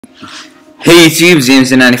Hey YouTube,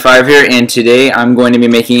 James95 here, and today I'm going to be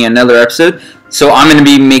making another episode. So I'm going to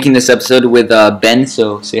be making this episode with Ben,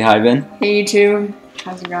 so say hi, Ben. Hey YouTube,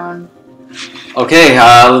 how's it going? Okay,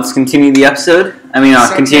 let's continue the episode.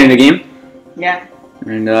 Continue the game. Yeah.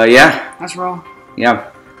 And yeah. Let's roll. Yeah,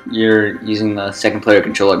 you're using the second player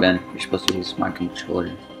controller, Ben. You're supposed to use my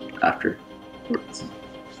controller after.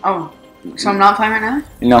 Oh, so I'm not playing right now?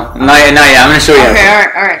 No, not yet. I'm going to show you. Okay,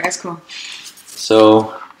 alright, that's cool.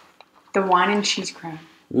 So... The wine and cheese crab.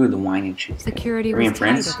 Ooh, the wine and cheese. Security was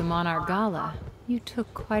tight at the Monarch Gala. You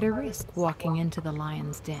took quite a risk walking into the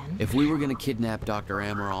Lion's Den. If we were going to kidnap Dr.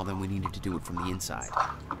 Amaral, then we needed to do it from the inside.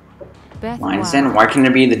 Lion's Den? Why can't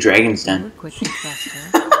it be the Dragon's Den? Quick to trust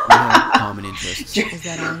her. We have common interests. Is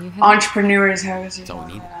that all you have? Entrepreneur's house. That's all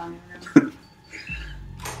we need.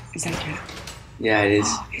 Is that Jack? Yeah, it is.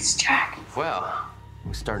 Oh, it's Jack. Well,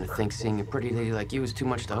 I'm starting to think seeing a pretty lady like you is too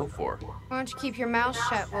much to hope for. Why don't you keep your mouth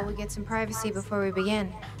shut while we get some privacy before we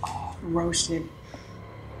begin? Oh, roasted.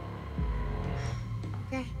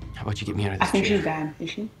 Okay. How about you get me out of I this think chair? she's bad. Is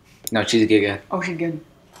she? No, she's a good guy. Oh, she's good.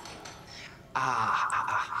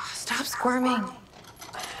 Stop squirming.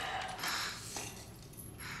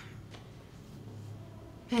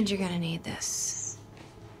 And you're gonna need this.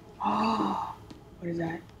 Oh, what is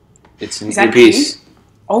that? It's an Is that earpiece. key?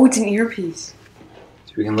 Oh, it's an earpiece.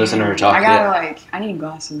 So we can listen to her talk. I gotta I need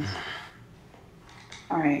glasses.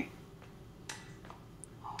 Alright.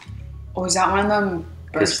 Oh, is that one of them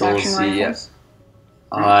burst Pistols, action rifles? yes.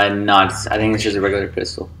 Not. I think it's just a regular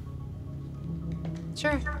pistol.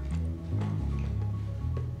 Sure.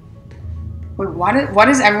 Wait, why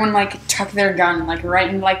does everyone like tuck their gun like right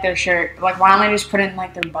in like their shirt? Like why don't they just put it in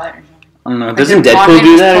like their butt or something? I don't know. Like, Doesn't their Deadpool pocket,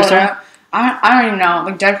 do just that or pull it something? out? I don't even know.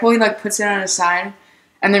 Like Deadpool, he like puts it on his side,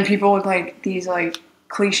 and then people with like these like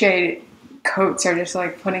cliche coats are just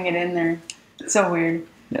like putting it in there. It's so weird.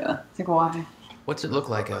 Yeah. It's like why? What's it look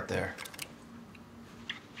like out there?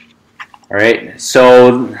 Alright, so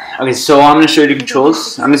I'm gonna show you the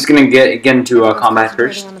controls. I'm just gonna get into combat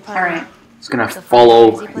first. Alright. Just gonna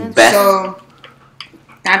follow Beth. So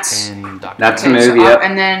that's And Dr. That's the okay, move, so yep. up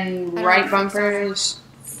and then right bumper is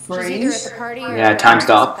She's either at freeze. the party or Yeah, time at the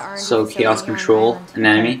stop. R&D So facility chaos here on control Island. an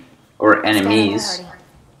enemy or Scan the enemies. party.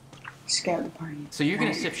 Scout the party. So you're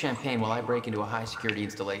gonna sip champagne while I break into a high security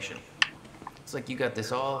installation. It's like you got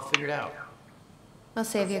this all figured out. I'll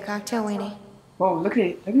save you a cocktail, Weenie. Whoa, look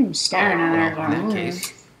at him staring at Well, her. in that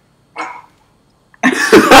case,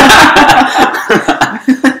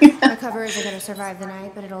 My cover isn't gonna survive the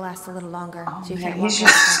night, but it'll last a little longer. Oh, so you man, can't walk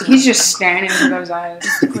he's just staring into those eyes.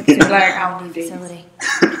 quick He's to the like, I R&D want to facility.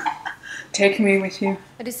 take me with you.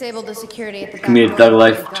 I disabled the security at the back Give me a door thug with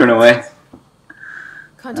life. the Turn guards. away.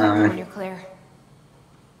 Contact me when you're clear.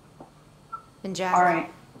 And Jack, Alright.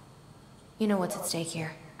 you know what's at stake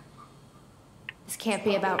here. This can't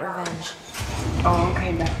be about revenge. Oh,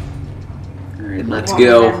 okay, Beth. Alright, let's Want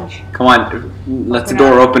go. revenge. Come on. Let the Open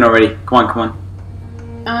door up. open already. Come on.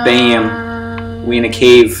 Bam. We in a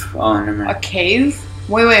cave. Oh, never A mind. cave?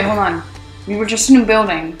 Wait, hold on. We were just in a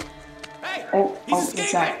building. Oh,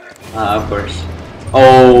 what's that? Of course.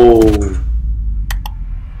 Oh.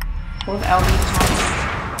 Both LBs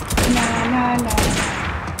La la la.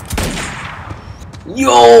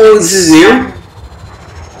 Yo, this is new?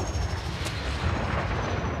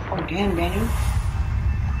 Oh, damn, Daniel.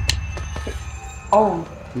 Oh,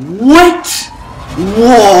 What?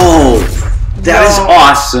 Whoa. That is Yo,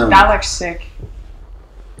 awesome. that looks sick.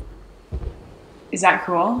 Is that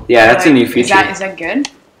cool? Yeah, that's a new Is feature. that good?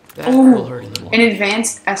 that Ooh. will hurt a little. An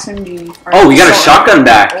advanced SMG. or Oh, we got a assault shotgun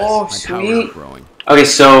back. Oh, My power is sweet. growing. Okay,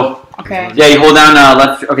 so Okay. yeah, you hold down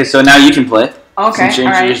left. Okay, so now you can play. Okay. Since you're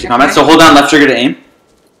Alright. introduced to combat. okay. So hold down left trigger to aim,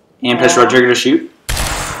 and press Yeah. right trigger to shoot,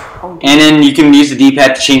 Oh, and then you can use the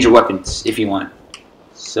D-pad to change your weapons if you want.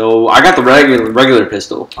 So I got the regular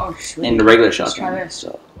pistol oh, sweet. and the regular Let's try shotgun. this.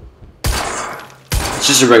 So it's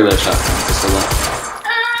just a regular shotgun pistol left.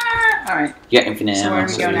 Alright. You got infinite So ammo. where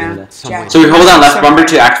do we go you now? can do that. Jack. So we hold down left So bumper where-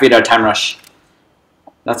 to activate our time rush.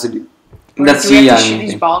 That's a. Wait, That's do we the have to shoot these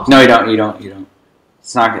thing. bulbs? No, you don't.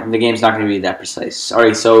 It's not. The game's not going to be that precise. All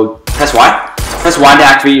right, so press Y. Press Y to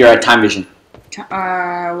activate your time vision.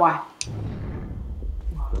 Why?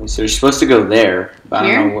 So you're supposed to go there, but I don't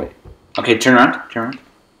Here? know what. Okay, turn around.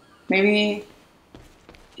 Maybe.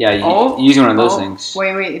 Yeah, Oh. using one of those oh, things.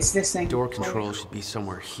 Wait, it's this thing. Door control should be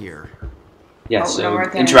somewhere here. Yeah, Oh, so no,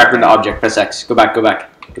 right there, interact right with the there. object. Press X. Go back.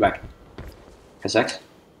 Press X.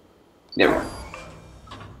 There we go.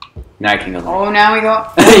 Now I can go there. Oh, now we go.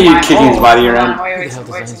 You're my- kicking his body hold around. on, Wait, Who the hell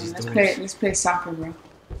wait, designs these let's doors? let's play soccer, bro.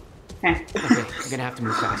 Hey. Okay, I'm gonna have to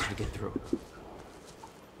move faster to get through.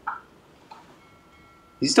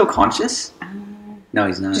 Is he still conscious? No,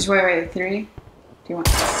 he's not. Just wait. 3. Do you want?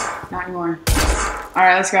 Not anymore. All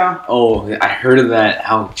right, let's go. Oh, I heard of that.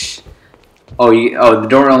 Ouch. Oh, the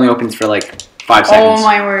door only opens for like 5 seconds. Oh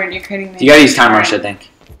my word, you're kidding me. You gotta use time rush, I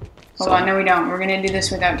think. Hold on, no we don't. We're gonna do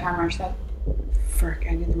this without time rush. Frick,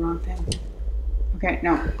 I did the wrong thing. Okay,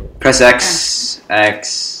 no. Press X,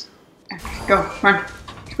 X. Go, run,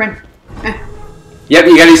 sprint. Yep,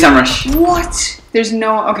 you gotta use time rush. What? There's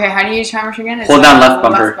no. Okay, how do you use time rush again? It's Hold down left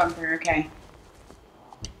bumper. Left bumper. Okay.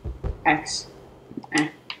 X.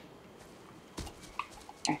 X.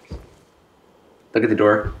 Look at the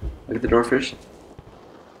door. Look at the door first.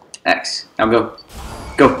 X. Now go.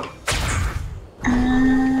 Go.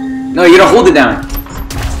 No, you gotta hold it down.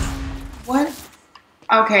 What?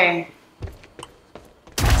 Okay.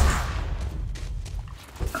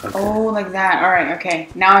 Oh, like that. Alright, okay.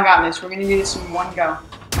 Now I got this. We're gonna do this in one go.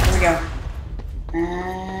 Here we go.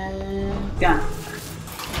 And done.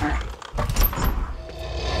 Alright.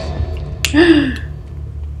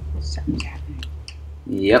 Something's happening.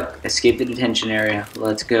 Yep. Escape the detention area.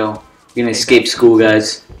 Let's go. We're gonna escape school,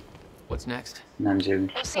 guys. What's next? No, I'm joking.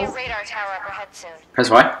 We'll see a radar tower up ahead soon. Press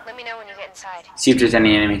Y. Let me know when you get inside. See if there's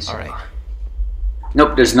any enemies. All right.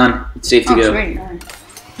 Nope, there's none. It's safe to Oh, go. sweet.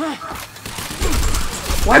 Alright.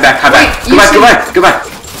 Hi back. Wait, Go back.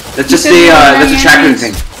 That's just said you don't have that's a any tracker enemies.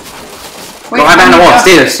 thing. Wait, Go hide behind the how wall.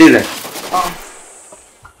 many Stay there. Oh,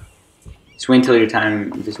 Just wait until your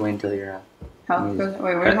time. Just wait until your health goes.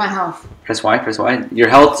 Wait, where's my health? Press Y. Press Y. Your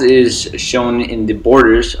health is shown in the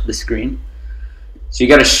borders of the screen. So you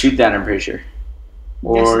gotta shoot that. I'm pretty sure.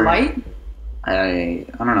 This light? I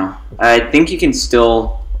don't know. I think you can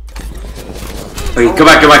still. Wait, go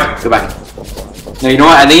back. No, you know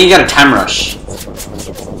what? I think you got a time rush.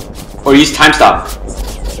 Or use time stop.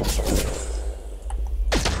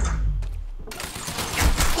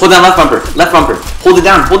 Hold down left bumper. Hold it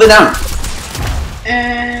down.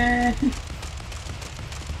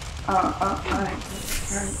 Alright.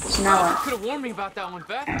 So now what? Could have warned me about that one,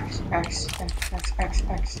 Beth. X. Press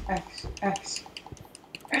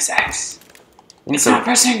X. It's So, not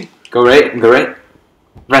pressing. go right.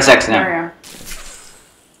 Press X now. There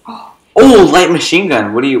we go. Oh, light machine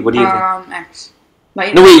gun. What do you think? X.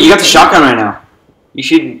 Light. No, wait, you got the shotgun right now. You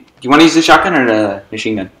should. Do you want to use the shotgun or the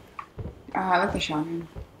machine gun? I like the shotgun.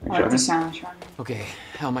 I like Shotgun? the sound of the shotgun. Okay,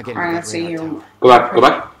 how am I getting Alright, to let's that see radar here. tower? Go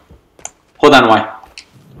back. Hold down Y.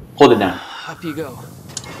 Hold it down. Up you go.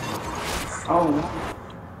 Oh.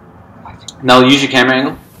 Now use your camera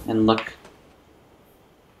angle and look.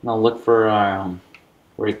 Now look for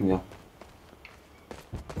where you can go.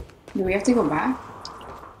 Do we have to go back?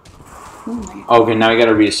 Oh my. Okay, now you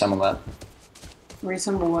gotta reassemble that.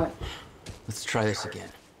 Reassemble what? Let's try this again.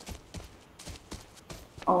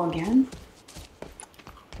 Oh, again?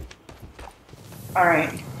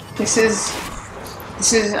 Alright. This is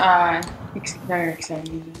very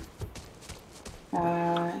exciting.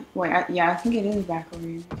 Wait, yeah, I think it is back over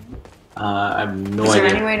here. I have no Is there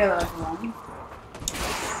idea. any way to like run?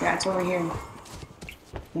 Yeah, it's over here.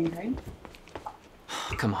 I think, right?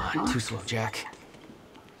 Come on, too slow, Jack.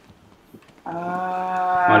 Oh,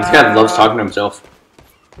 this guy loves talking to himself.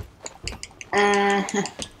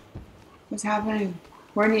 What's happening?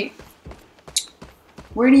 Where do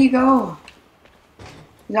you go?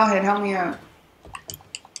 Zalhead, help me out.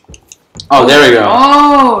 Oh, there we go.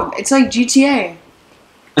 Oh, it's like GTA.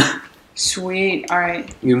 Sweet. All right.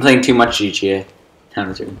 You've been playing too much GTA.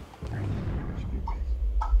 Time to.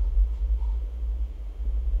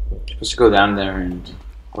 Supposed to go down there and.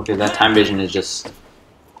 Okay, that time vision is just.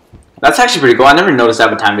 That's actually pretty cool. I never noticed that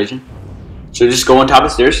with time vision. So just go on top of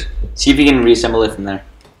the stairs. See if you can reassemble it from there.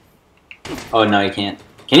 Oh no, you can't.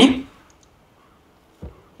 Can you?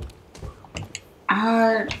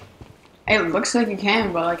 It looks like you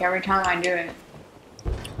can, but like every time I do it,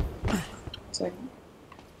 it's like.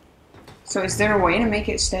 So is there a way to make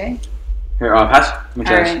it stay? Here, I'll pass. Let me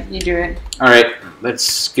try this. Alright, you do it. Alright,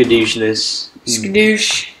 let's skadoosh this.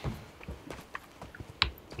 Skadoosh.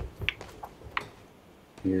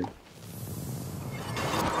 Here.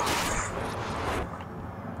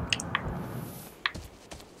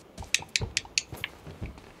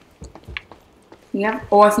 Yep.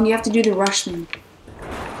 Oh, I think you have to do the rush thing.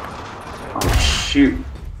 Oh shoot.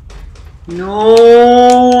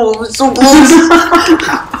 No, it's so close.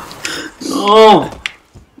 No.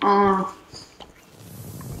 Oh.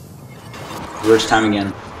 Rush time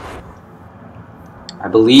again. I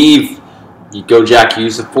believe. You go, Jack.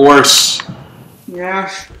 Use the force.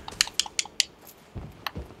 Yes.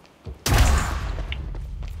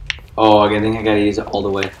 Oh, I think I gotta use it all the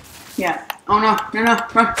way. Yeah. Oh no,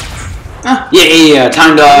 run. Yeah,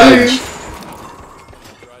 time dodge.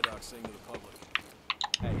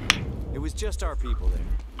 Hey, it was just our people there.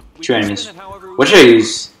 We Two can enemies. spin it however we What should I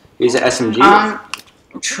use? Use an SMG?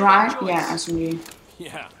 Try, yeah, SMG.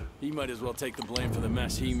 Yeah, he might as well take the blame for the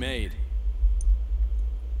mess he made.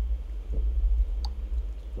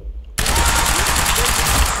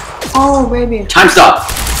 Oh, baby. Time stop!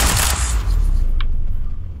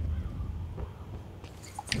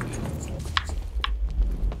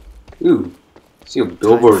 Ooh. See a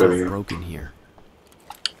billboard Time over felt here. broken here.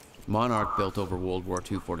 Monarch built over World War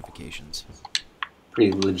II fortifications.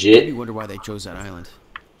 Pretty Maybe legit. wonder why they chose that island.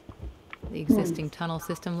 The existing tunnel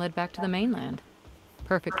system led back to the mainland.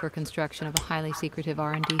 Perfect for construction of a highly secretive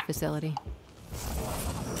R&D facility.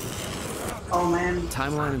 Oh, man. The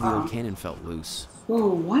timeline of the old cannon felt loose. Ooh,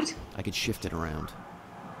 what? I could shift it around.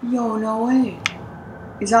 Yo, no way.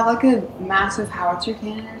 Is that like a massive howitzer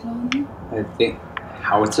cannon or something? I think.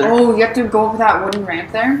 Howitzer? Oh, you have to go over that wooden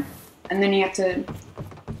ramp there, and then you have to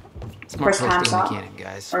Smart press time posting the stop cannon,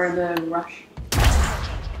 guys. or the rush.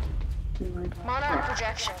 Monarch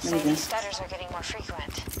projections There say you go. these stutters are getting more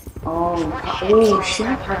frequent. Oh, shit,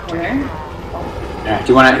 parkour there. Yeah, do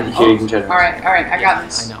you want to? Here, you can try to. Alright, I got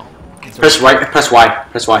this. I know. It's Press a- right, press Y,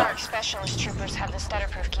 press Y. Monarch specialist troopers have the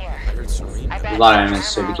stutterproof gear. I heard Serene. I bet There's a lot of Dr. enemies,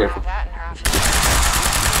 so be Emerald careful. will have that in her office.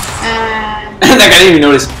 And That guy didn't even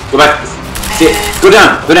notice. Go back. See it. Go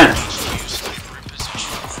down, go down.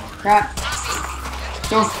 crap.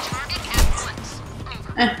 Go.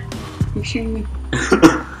 You're shooting me.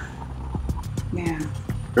 Yeah.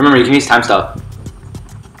 Remember, you can use time stop.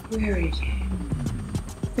 Where is he?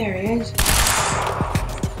 There he is.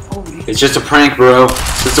 Oh, my. It's just a prank, bro.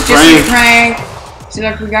 It's just a Just a prank. prank. See,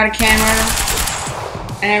 look, we got a camera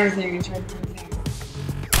and everything. It's right there.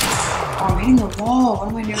 Oh, I'm hitting the wall. What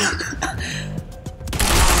am I doing?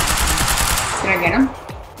 Did I get him?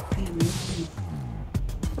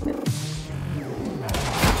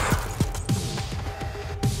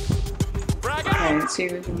 Okay, let's see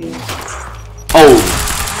what we can do. Oh,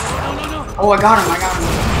 Oh, I got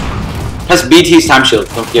him. press BT's time shield.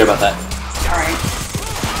 Don't forget about that. Alright.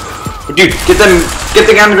 Dude, get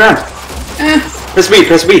the guy on the ground. Press B,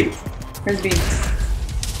 press B. Where's B?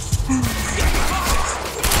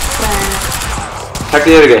 Attack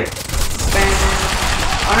the other guy.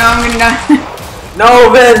 Oh no, I'm gonna die.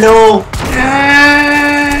 No, Ben, no.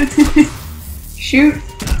 Shoot.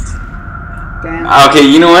 Damn. Okay,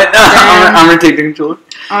 you know what? I'm gonna take the controller.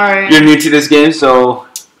 Alright. You're new to this game, so.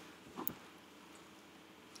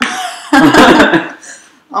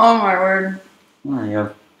 Oh my word. Oh, yeah.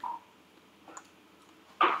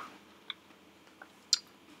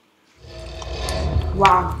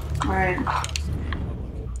 Wow. Alright.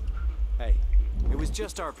 Hey, it was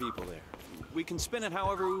just our people there. We can spin it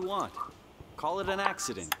however we want. Call it an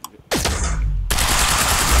accident.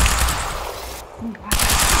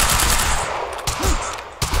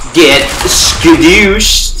 Get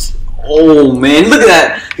skadooshed. Oh man, look at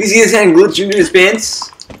that. You see his hand glitch into his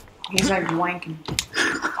pants? He's like wanking.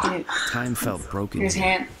 Time felt broken. His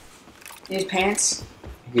hand. His pants.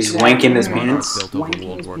 He's wanking his Monarch pants. built over Wanking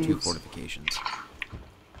World his War II pants. fortifications.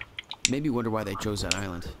 Maybe wonder why they chose that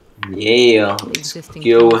island. Yeah, The let's existing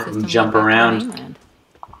go tunnel system jump led back to the around. mainland.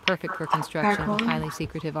 Perfect for construction of a Parkour. highly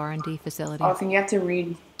secretive R&D facility. Oh, I think you have to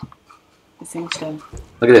read the thing still.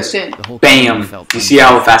 Look at this. Shit. The whole Bam. canyon felt You see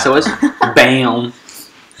how fast it was? Bam.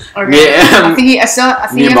 Okay. Yeah. I think you have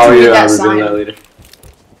to Me and read Bobby that will do sign. that later.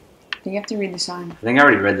 I think you have to read the sign. I think I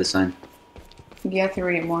already read the sign. I think you have to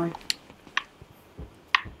read it more.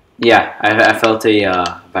 Yeah, I felt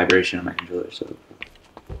a vibration on my controller, so.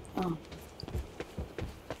 Oh.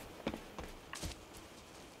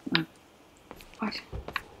 What?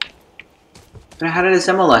 But how did it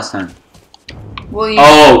assemble last time? Well, you.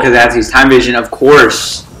 Oh, because I had to use time vision, of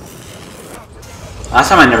course. Last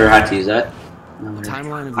time I never had to use that. The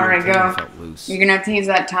timeline of the Alright, old cannon go. felt loose. You're gonna have to use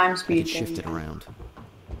that time I speed could thing. shift it around.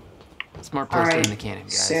 Smart posting Alright. the cannon,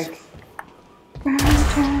 guys. Sick.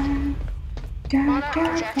 Monarch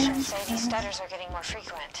projections say these stutters are getting more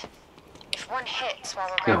frequent. If one hits while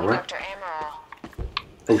we're Yo, grabbing what? Dr. Amaral,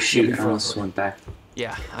 Oh shoot, I almost went back.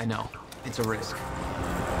 Yeah, I know. It's a risk.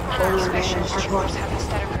 Monarch specialist troopers have the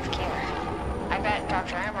stutterproof gear. I bet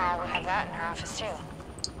Dr. Amaral will have that in her office too.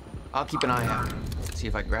 I'll keep an eye out. See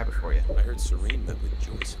if I can grab it for you. I heard Serene met with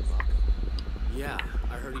Joyce and Rocco. Yeah,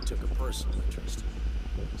 I heard he took a personal interest.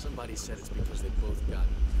 Somebody said it's because they both got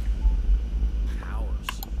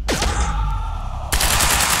powers.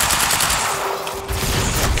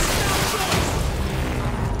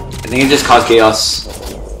 I think it just caused chaos.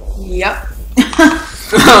 Yep.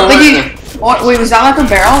 Oh, Like you, what, wait, was that like a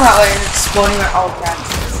barrel that like exploding? Oh crap!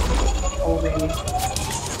 Oh baby.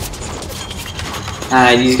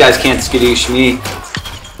 These guys can't skadoosh me.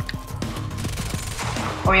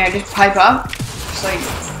 Oh yeah, just pipe up. Just like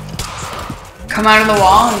come out of the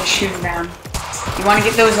wall and just shoot them down. You want to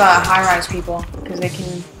get those high-rise people because they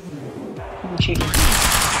can shoot you.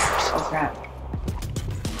 Oh crap!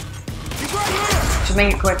 Just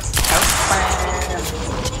make it quick. Oh,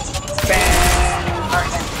 bam, bam.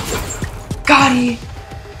 Alright, got it.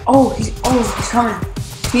 Oh, he's coming.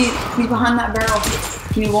 He's behind that barrel.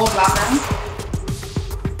 Can you wall that down?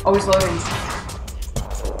 Oh, he's loading.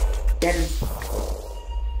 Get him.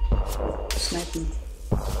 Sniping.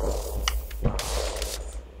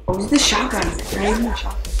 Oh, he's the shotgun. Not even the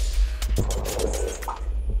shotgun.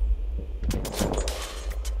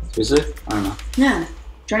 Seriously? I don't know. Yeah.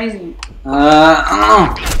 Johnny's in.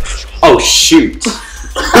 Oh shoot!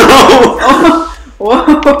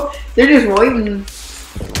 Whoa! They're just waiting.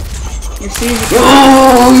 You see?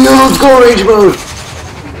 Oh, yo, let's go rage mode.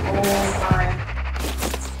 Oh my.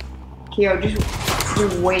 Kyo, just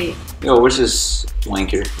wait. Yo, where's this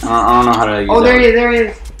wanker? I don't know how to use Oh, there that. he is. There he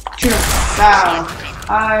is. Shoot him. Wow.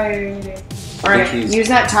 Alright, he's- use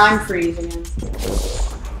that time freeze again.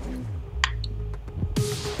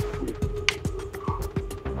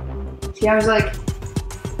 See, I was like,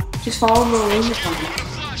 just follow the laser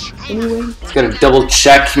point. Anyway, Just gotta double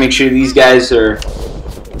check, make sure these guys are.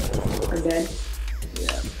 are dead.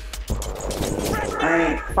 Yeah.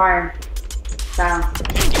 Alright, fire. Foul.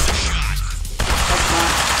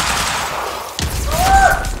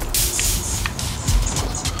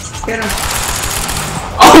 Get him.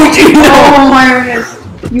 Oh, dude, no! Oh my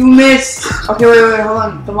goodness. You missed. Okay, wait, hold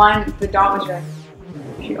on. The dot was right.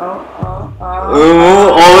 Shoot. Oh,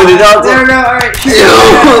 the dot. There we go. Alright. Shoot.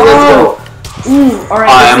 Let's go. Ooh, alright.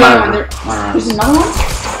 I'm There's out another of one. I'm out of There's another one?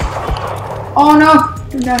 Oh no.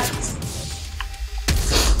 You're dead.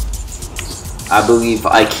 I believe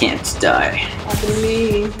I can't die. I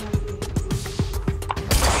believe.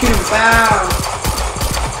 Shoot him. Wow.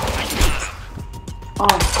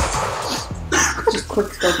 Oh. Just quick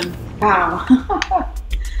scoping. Wow.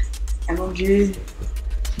 MLG.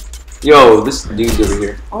 Yo, this dude's over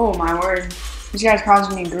here. Oh my word. This guy's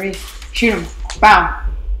causing me grief. Shoot him. Bow.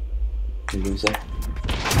 What did you say?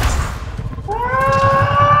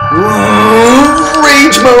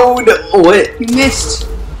 Rage mode! Oh, what? You missed.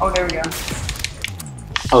 Oh, there we go.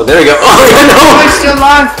 Oh, there we go. Oh, Oh, no! he's still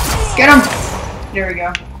alive. Get him. There we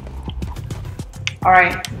go.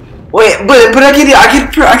 Alright. Wait, but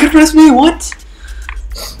I can press me. What?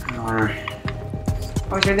 Alright.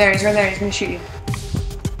 Oh, he's right there. He's right there. He's gonna shoot you.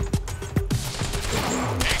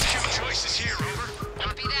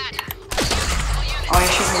 Oh,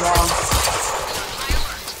 he's shooting the wall.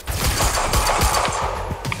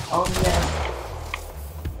 Oh, yeah.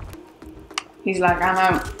 He's like, I'm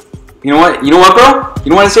out. You know what? You know what, bro? You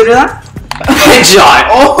know what I say to that? Headshot!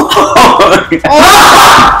 Oh!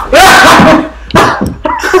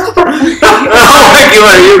 Oh my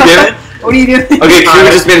god, are you kidding? What are you doing? Okay, Cuba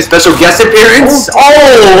just made a special guest appearance.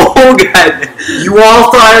 Oh god! You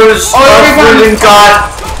all thought I was uprooted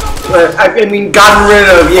and gotten rid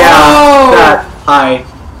of. Yeah, Oh. that. Hi.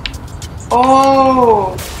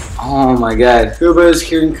 Oh. Oh my god. Kuba's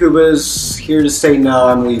here, and Kuba's here to say no.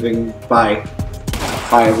 I'm leaving. Bye.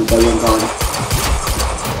 Bye, everybody. I'm gone.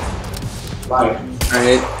 Bye.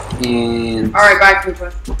 Alright, and. Alright, bye,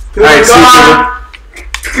 Koopa. Alright, see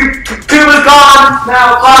you, Kuba's gone.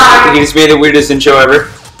 Now, bye. You just made the weirdest intro ever.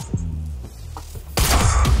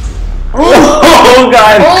 Oh. Oh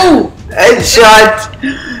god! Oh! Headshot!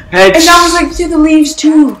 And that was like to the leaves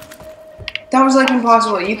too. That was like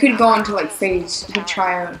impossible. You could go into like phase. You could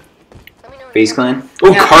try out. Face clan.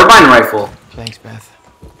 Oh, Yeah. carbine rifle. Thanks, Beth.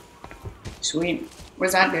 Sweet.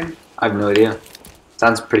 What's that do? I have no idea.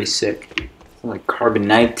 Sounds pretty sick. Like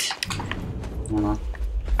carbonite. I don't know.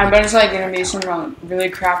 I bet it's like gonna be some really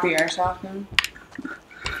crappy airsoft gun.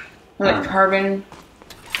 Like carbon.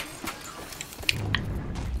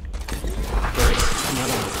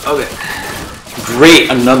 Okay. Great,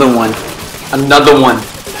 another one. Another one.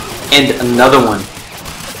 And another one.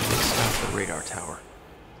 Stop the radar tower.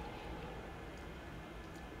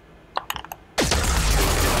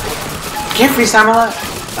 Can't freestyle a lot?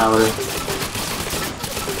 Not really.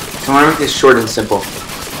 So I want to make this short and simple.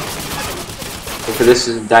 So for this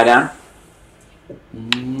is die down.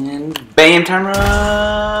 And bam, time rush.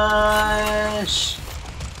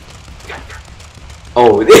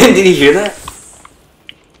 Oh, did you hear that?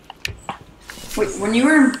 Wait, when you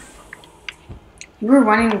were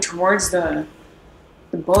running towards the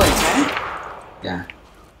bullets, right? Yeah.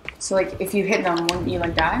 So like if you hit them, wouldn't you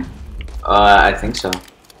like die? I think so.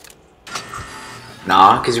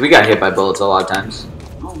 Nah, because we got hit by bullets a lot of times.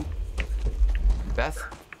 Oh. Beth?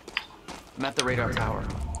 I'm at the radar tower.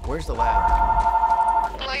 Where's the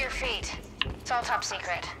lab? Below your feet. It's all top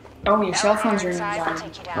secret. Oh, your cell phone's ringing. Inside will John.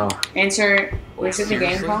 take you down. Oh, Answer. Was it the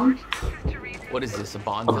game Seriously? phone? What is this, a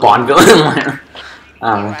Bond a villain? Bond villain.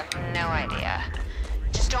 I don't You know. have no idea.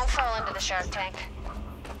 Just don't fall into the shark tank.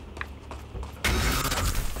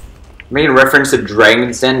 Making reference to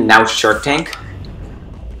Dragon's Den, now Shark Tank.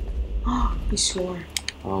 He swore.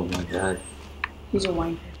 Oh my god. He's a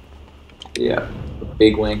wanker. Yeah, a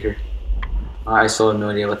big wanker. I still have no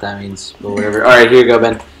idea what that means, but whatever. Alright, here you go,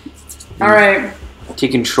 Ben. Alright.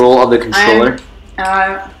 Take control of the controller.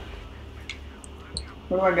 Where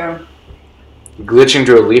do I go? You're glitching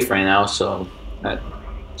through a leaf right now, so that's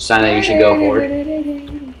a sign that you should go forward.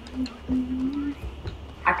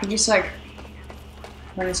 I could just like.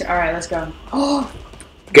 Alright, let's go. Oh!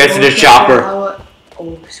 Get to the chopper.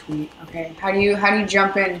 Oh, sweet. Okay. How do you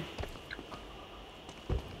jump in?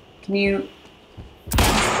 Can you?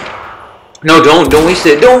 No, don't waste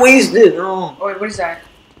it. Don't waste it. No. Oh, wait, what is that?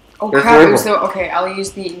 Oh That's crap! It was horrible. the. Okay, I'll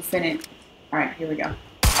use the infinite. All right, here we go.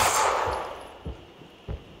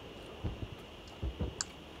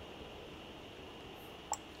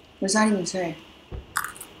 What does that even say?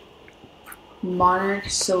 Monarch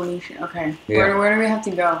solution. Okay. Yeah. Where do we have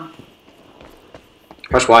to go?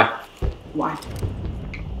 Press Y. Why?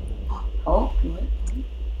 Oh, what?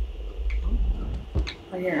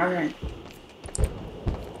 Right here. Okay.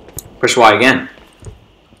 Press Y again.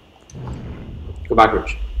 Go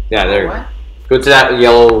backwards. Yeah, there. What? Go to that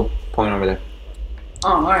yellow point over there. Oh,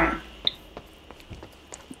 all right.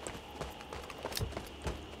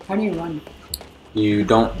 How do you run? You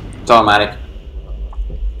don't. It's automatic.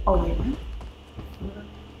 Oh wait, what?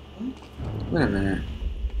 Wait a minute.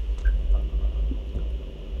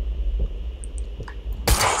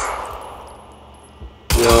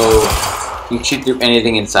 Yo, you can shoot through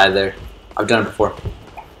anything inside there. I've done it before.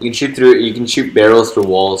 You can shoot through. You can shoot barrels through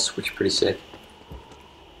walls, which is pretty sick.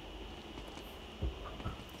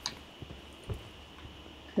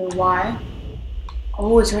 The Y?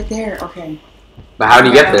 Oh, it's right there. Okay. But how do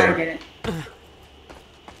you get Okay, I there? get it.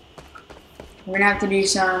 We're gonna have to do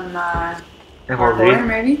some Hold parkour, on.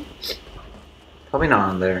 maybe. Probably not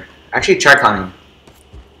on there. Actually, try climbing.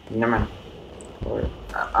 Never mind. Or,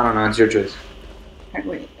 I don't know. It's your choice.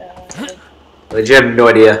 Wait. Like, you have no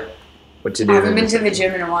idea what to do. I haven't been to the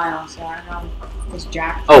gym in a while, so I don't know. It's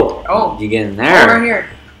Jack. Oh, Oh. you get in Oh, there. right here.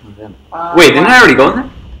 Wait, didn't I already go in there?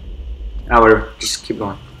 Oh, whatever. Just keep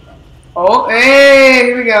going. Oh, hey,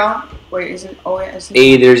 here we go. Wait, is it? Oh, yeah. Is it?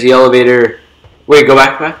 Hey, there's the elevator. Wait, go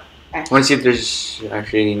back. Okay. I want to see if there's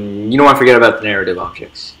actually. You don't want to forget about the narrative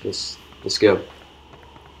objects. Just go.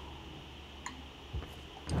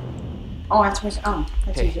 Oh, that's supposed. Oh,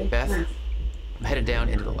 that's Hey, easy. Beth. Nice. I'm headed down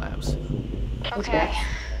into the labs. Okay.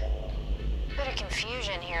 Bit of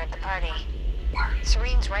confusion here at the party.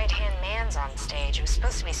 Serene's right-hand man's on stage. It was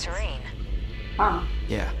supposed to be Serene. Oh.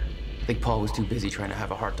 Yeah. I think Paul was too busy trying to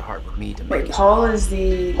have a heart-to-heart with me to make Wait, it. Paul is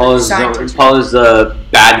the Paul is the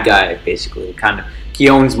bad guy, basically. Kind of. He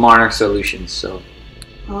owns Monarch Solutions, so.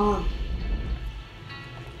 Oh.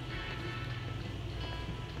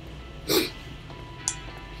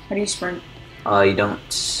 How do you sprint? You don't.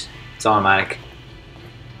 It's automatic.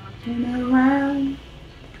 Around.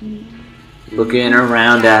 Looking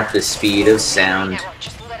around at the speed of sound. Network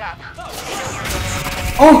just lit up.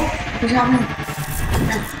 Oh! What's happening?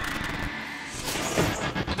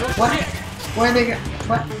 What? Where are they go?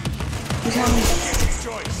 What? What's happening?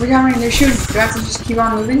 What's happening? They're shooting. Do I have to just keep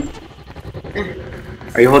on moving?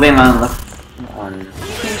 Are you holding on left? On. You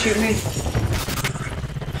can't shoot me.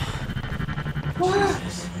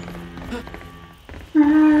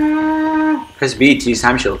 Ah. Press B to use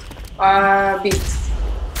time shield. B.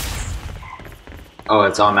 Oh,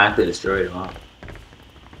 it's automatically destroyed. Wow.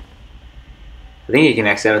 I think you can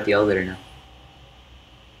exit out the elevator now.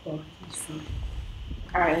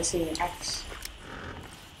 Alright, let's see. X.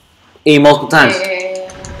 A multiple times.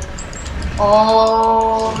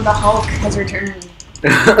 Oh, the Hulk has returned.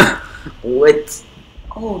 What?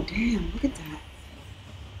 Oh, damn. Look at that.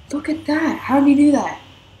 Look at that. How did he do that?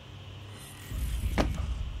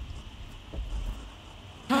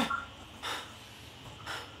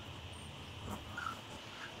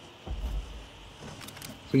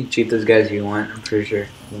 You can cheat those guys if you want. I'm pretty sure.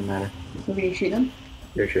 Doesn't matter. Will you shoot them?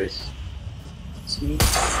 Your choice. Sweet.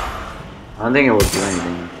 I don't think it will do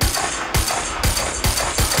anything.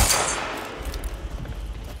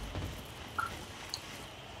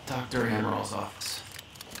 Dr. Amaril's office.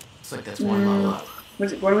 Looks like that's one level up. What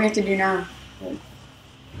do we have to do now?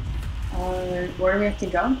 Where do we have to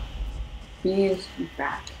go? B is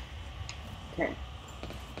back. Okay.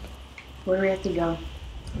 Where do we have to go?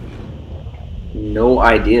 No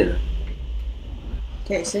idea.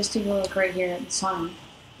 Okay, it says to go like right here at the sign.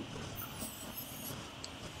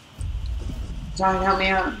 John, help me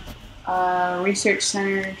out. Research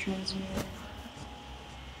center, transmitter.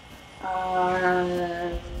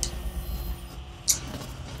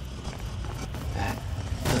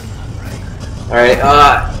 Alright,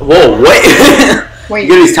 whoa, what? Wait. You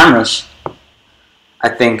get these time rush. I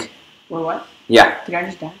think. Wait, what? Yeah. Did I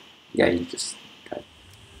just die? Yeah, you just.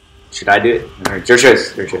 Should I do it? Alright, your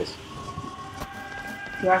choice. Your choice.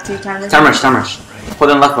 Do I have to do time rush? Time rush, time rush.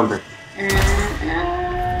 Hold on left bumper.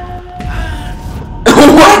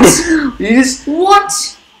 What? You just.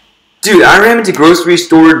 What? Dude, I ram into grocery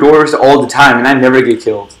store doors all the time and I never get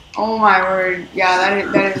killed. Oh my word. Yeah,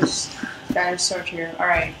 that is so true.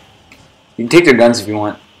 Alright. You can take their guns if you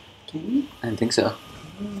want. Can you? I don't think so.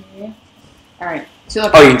 Yeah. Alright. So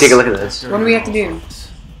look, Oh, you can take a look at this. what do we have to do?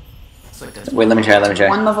 Wait, let me try, let me try.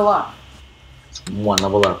 One level up. One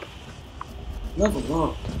level up. Level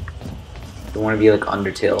up. You want to be like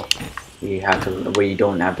Undertale. You have to, where you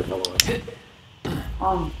don't have to level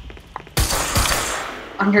up.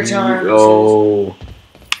 Undertale. Oh.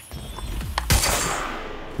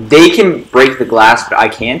 They can break the glass, but I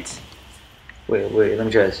can't. Wait, let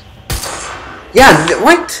me try this. Yeah,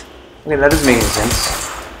 what? Okay, that doesn't make any sense.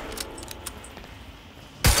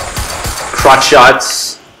 Crotch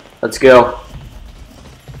shots. Let's go.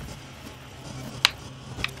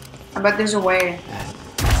 I bet there's a way.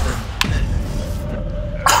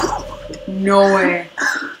 No way.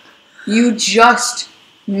 You just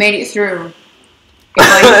made it through.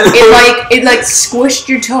 It like squished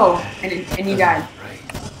your toe and you died.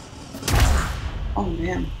 Oh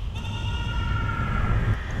man.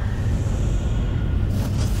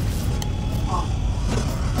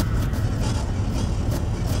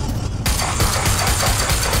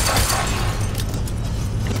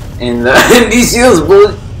 And these seals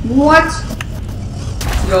bullet. What?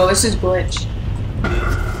 Yo, this is glitch.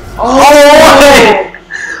 Oh!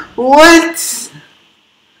 What?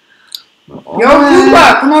 Yo,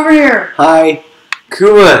 Kuba, come over here. Hi.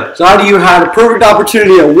 Kuba. Zadi, you had a perfect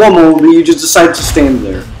opportunity at one moment, but you just decided to stand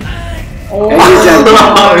there. Oh And you're dead.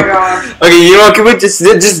 my gosh. Okay, you know what, Kuba? Just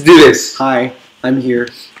do this. Hi, I'm here.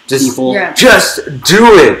 Just, People. Yeah. just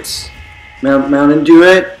do it. Mountain Dew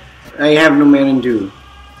it? I have no Mountain Dew.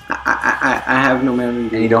 I have no Mountain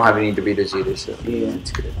Dew. And you don't have any Doritos either, so Yeah.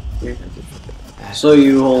 it's good. So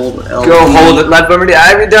you hold LB. Go hold it, left bumper. I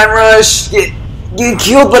have a dime rush. Get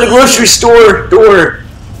killed by the grocery store door.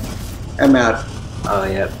 I'm out. Oh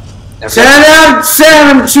yeah.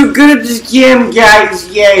 Sam, I'm too good at this game, guys.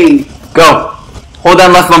 Yay. Go. Hold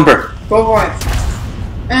down left bumper. Go for it.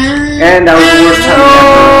 And that was the worst time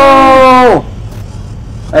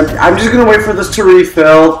ever. I'm just gonna wait for this to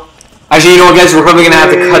refill. Actually, you know what, guys? We're probably gonna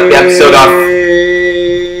have to cut the episode off.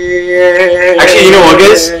 Actually, you know what,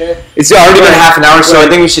 guys? It's already been half an hour, so I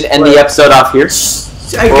think we should end the episode off here.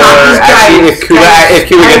 I got this, guys. Actually, if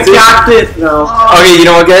Kuba gets I this. got it. No. Okay, you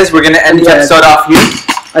know what, guys? We're gonna end the episode off here.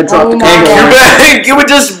 I dropped the my And controller. Kuba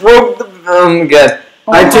just broke the. Good.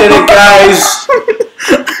 I did it, guys.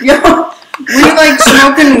 Yo, were you like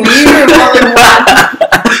smoking weed or what?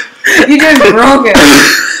 You just broke it.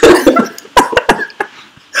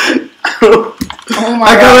 Oh my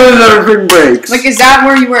I got god. it and everything breaks. Like, is that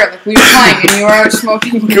where you were? Like, we were playing and you were out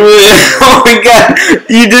smoking weed. Oh my god,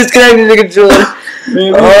 you disconnected the controller.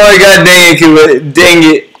 Oh my god, dang it, Kuba. Dang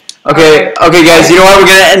it. Okay, guys, you know what? We're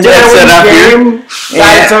gonna end the episode off here.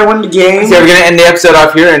 Guys, I won the game. So we're gonna end the episode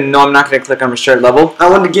off here, and no, I'm not gonna click on restart level. I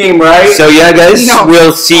won the game, right? So yeah, guys, No.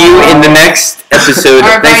 we'll see you in the next episode.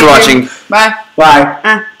 Alright, Thanks for bye, watching. Bye.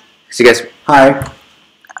 Bye. See you guys.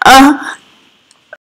 Hi.